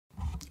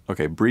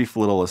Okay, brief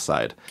little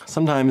aside.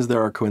 Sometimes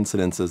there are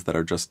coincidences that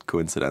are just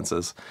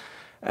coincidences.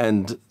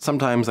 And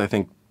sometimes I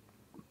think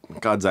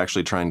God's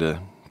actually trying to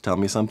tell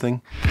me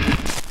something.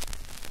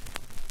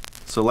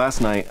 So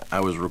last night I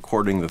was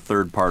recording the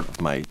third part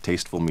of my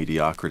Tasteful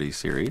Mediocrity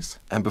series.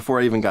 And before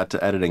I even got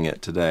to editing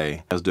it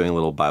today, I was doing a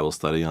little Bible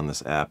study on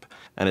this app.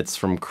 And it's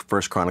from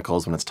 1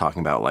 Chronicles when it's talking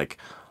about like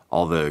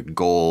all the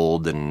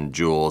gold and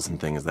jewels and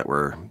things that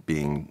were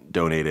being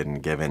donated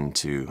and given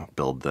to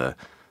build the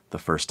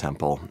first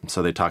temple.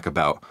 So they talk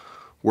about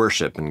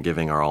worship and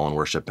giving our all in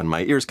worship. And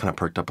my ears kind of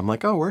perked up. I'm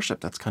like, oh, worship,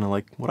 that's kind of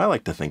like what I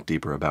like to think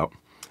deeper about.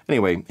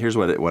 Anyway, here's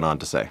what it went on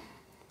to say.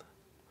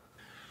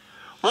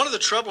 One of the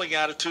troubling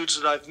attitudes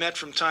that I've met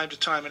from time to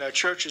time in our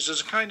churches is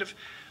a kind of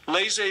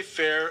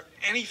laissez-faire,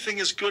 anything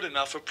is good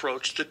enough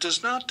approach that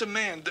does not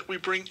demand that we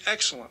bring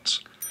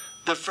excellence,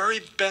 the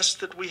very best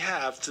that we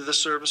have, to the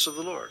service of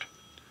the Lord.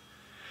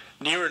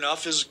 Near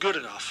enough is good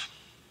enough.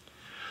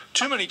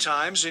 Too many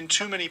times, in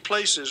too many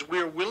places, we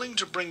are willing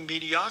to bring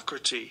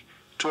mediocrity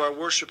to our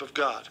worship of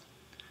God.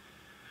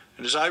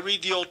 And as I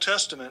read the Old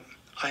Testament,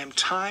 I am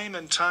time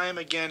and time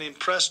again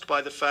impressed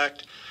by the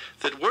fact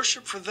that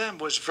worship for them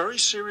was very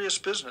serious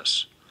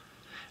business.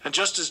 And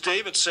just as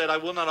David said, I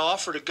will not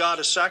offer to God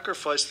a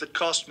sacrifice that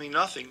cost me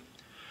nothing,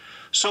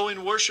 so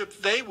in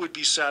worship they would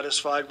be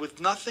satisfied with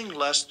nothing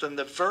less than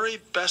the very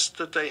best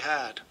that they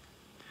had.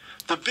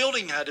 The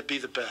building had to be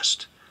the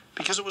best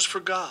because it was for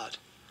God.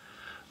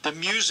 The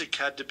music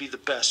had to be the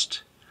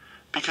best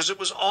because it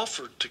was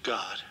offered to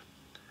God.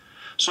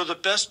 So the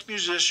best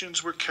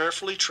musicians were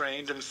carefully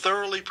trained and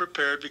thoroughly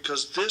prepared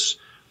because this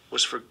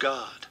was for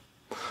God.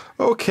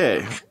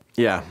 Okay,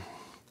 yeah.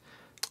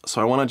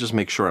 So I want to just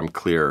make sure I'm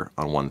clear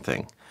on one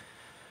thing.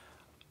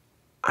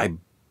 I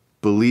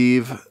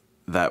believe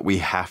that we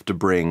have to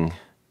bring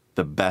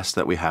the best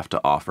that we have to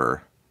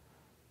offer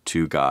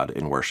to God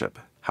in worship.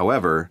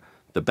 However,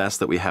 the best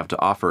that we have to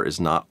offer is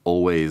not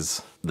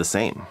always the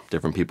same.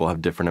 Different people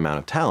have different amount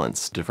of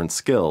talents, different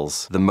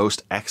skills. The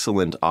most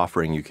excellent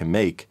offering you can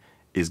make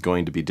is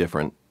going to be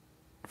different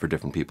for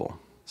different people.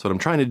 So what I'm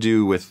trying to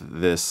do with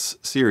this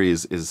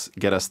series is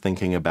get us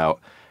thinking about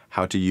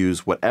how to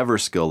use whatever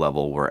skill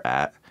level we're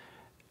at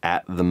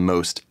the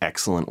most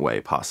excellent way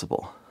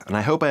possible. And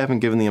I hope I haven't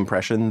given the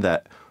impression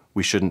that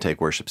we shouldn't take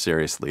worship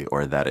seriously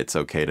or that it's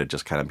okay to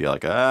just kind of be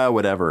like,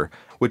 whatever,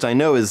 which I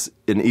know is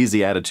an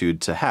easy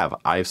attitude to have.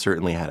 I've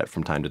certainly had it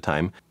from time to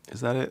time. Is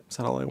that it? Is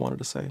that all I wanted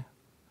to say?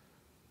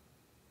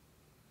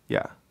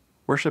 Yeah,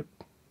 worship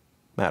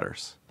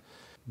matters.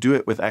 Do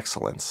it with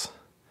excellence,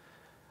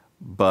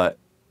 but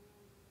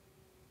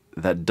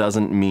that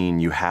doesn't mean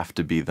you have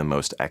to be the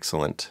most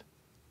excellent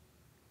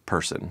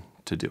person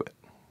to do it.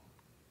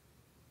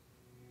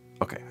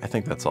 Okay, I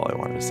think that's all I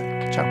wanted to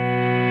say.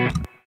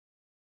 Ciao.